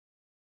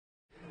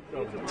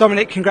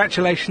Dominic,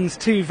 congratulations.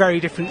 Two very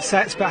different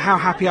sets, but how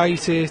happy are you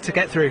to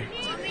get through?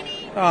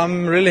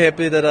 I'm really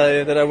happy that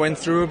I went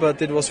through,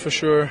 but it was for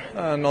sure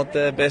not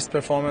the best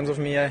performance of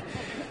me. I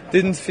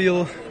didn't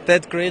feel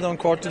that great on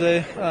court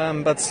today,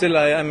 but still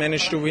I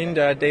managed to win.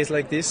 There are days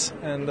like this,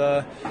 and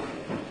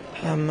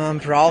I'm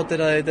proud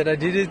that I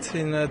did it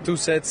in two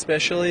sets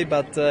especially,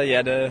 but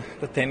the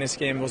tennis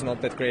game was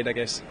not that great, I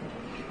guess.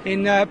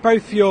 In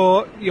both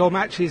your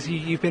matches,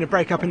 you've been a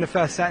break-up in the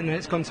first set and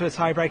it's gone to a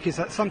tie-break. Is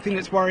that something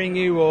that's worrying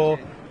you, or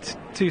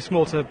too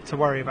small to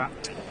worry about?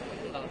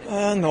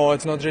 No,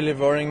 it's not really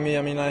worrying me.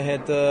 I mean, I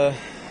had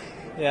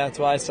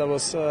twice I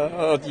was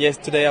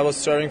today I was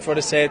serving for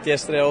the set.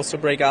 Yesterday I also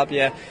break up.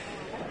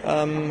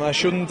 I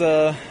shouldn't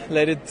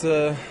let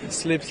it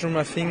slip through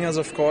my fingers,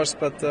 of course,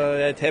 but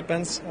it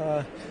happens.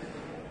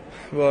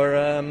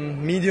 Were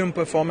medium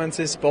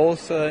performances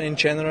both in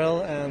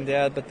general, and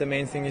but the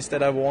main thing is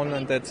that I won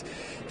and that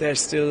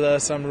there's still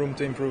some room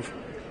to improve.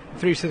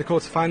 Through to the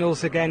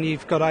quarterfinals again,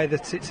 you've got either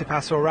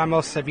Tsitsipas or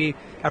Ramos. Have you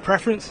a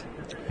preference?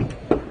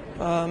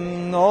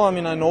 No, I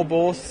mean, I know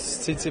both.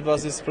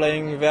 Tsitsipas is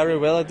playing very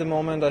well at the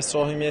moment. I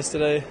saw him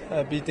yesterday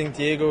beating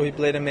Diego. He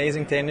played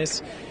amazing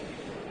tennis.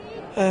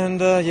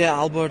 And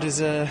Albert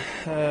is a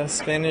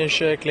Spanish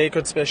clay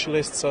court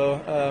specialist, so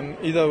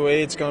either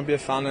way it's going to be a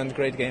fun and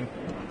great game.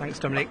 Thanks,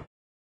 Dominic.